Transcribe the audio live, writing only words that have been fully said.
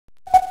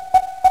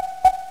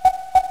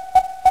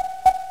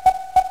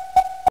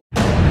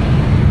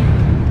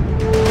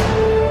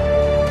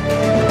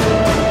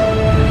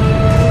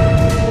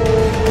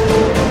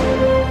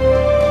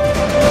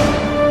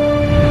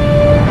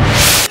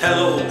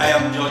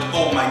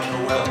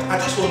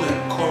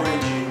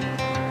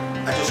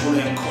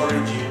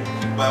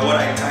what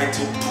I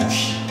title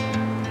push.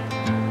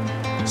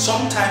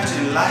 Sometimes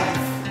in life,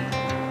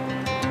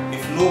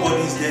 if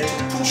nobody's there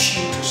to push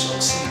you to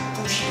succeed,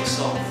 push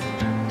yourself.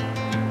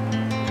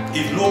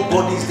 If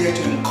nobody's there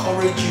to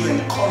encourage you,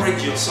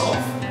 encourage yourself.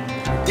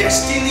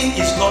 Destiny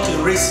is not a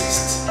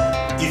racist.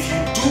 If you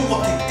do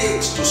what it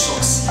takes to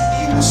succeed,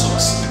 you will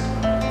succeed.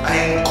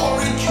 I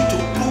encourage you to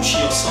push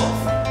yourself,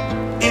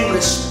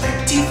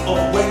 irrespective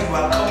of where you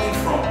are coming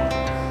from.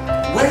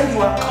 Where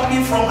you are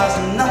coming from has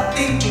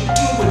nothing to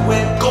do with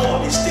where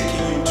God is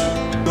taking you to.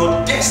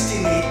 Your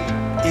destiny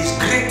is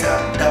greater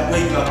than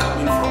where you are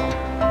coming from.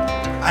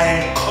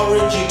 I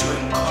encourage you to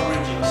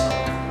encourage yourself.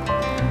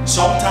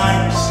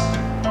 Sometimes,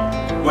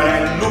 when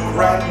I look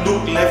right,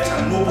 look left,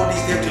 and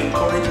nobody's there to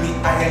encourage me,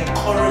 I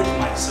encourage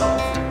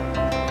myself.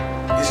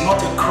 It's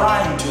not a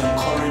crime to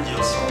encourage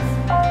yourself.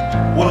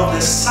 One of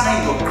the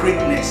signs of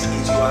greatness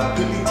is your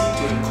ability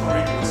to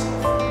encourage yourself.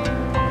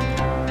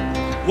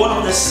 One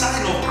of the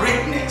signs of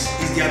greatness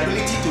is the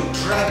ability to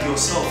drag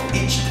yourself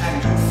each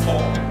time you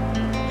fall.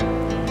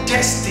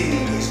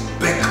 Destiny is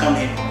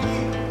beckoning on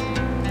you.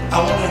 I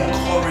want to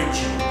encourage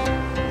you.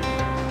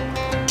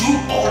 Do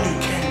all you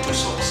can to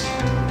succeed.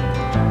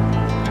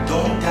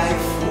 Don't die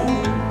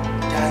full,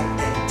 die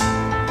empty.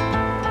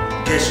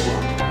 Guess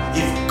what?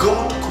 If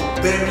God could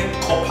bury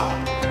copper,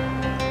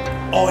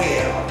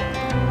 oil,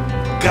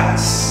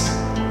 gas,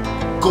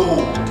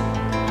 gold,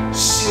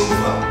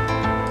 silver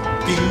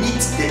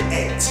beneath the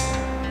earth,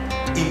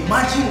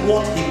 imagine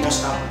what He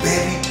must have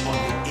buried on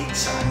your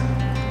inside.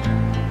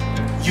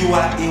 You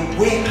are a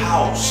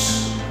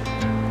warehouse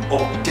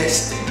of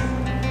destiny.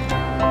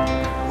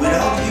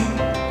 Without you,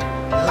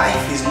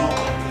 life is not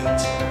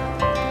complete.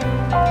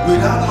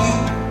 Without you,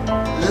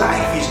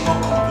 life is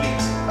not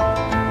complete.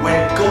 When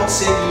God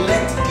said,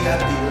 let there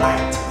be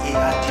light, He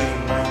had you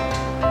in mind.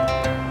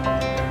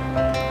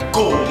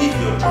 Go live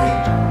your dream.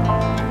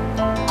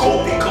 Go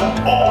become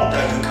all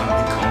that you can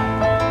become.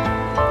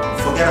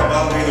 Forget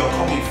about where you're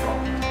coming from.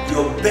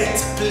 Your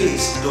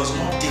birthplace does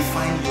not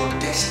define your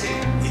destiny.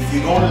 If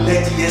you don't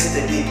let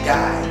yesterday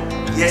die,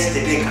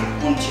 yesterday can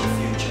haunt your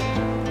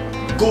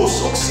future. Go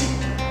succeed,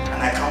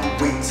 and I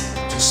can't wait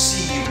to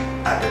see you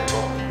at the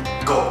top.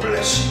 God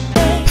bless you.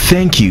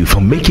 Thank you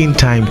for making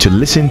time to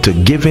listen to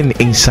Giving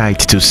Insight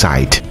to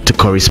Sight. To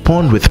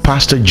correspond with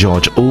Pastor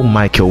George O.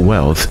 Michael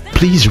Wealth,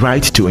 please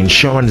write to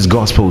Insurance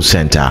Gospel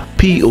Center,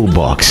 P.O.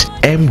 Box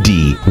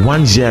MD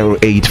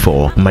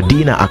 1084,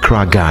 Medina,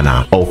 Accra,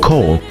 Ghana, or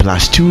call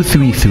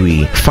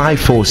 +233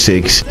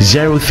 546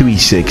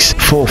 036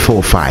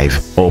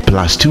 445 or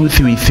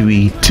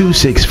 +233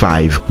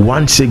 265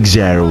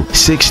 160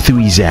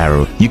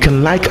 630. You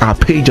can like our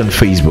page on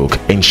Facebook,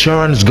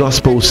 Insurance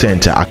Gospel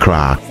Center,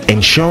 Accra.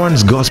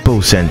 Insurance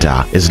Gospel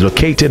Center is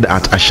located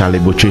at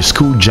Ashalibutri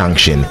School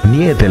Junction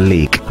near the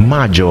lake,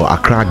 Majo,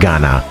 Accra,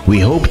 Ghana. We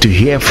hope to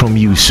hear from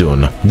you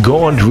soon.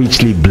 God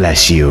richly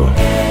bless you.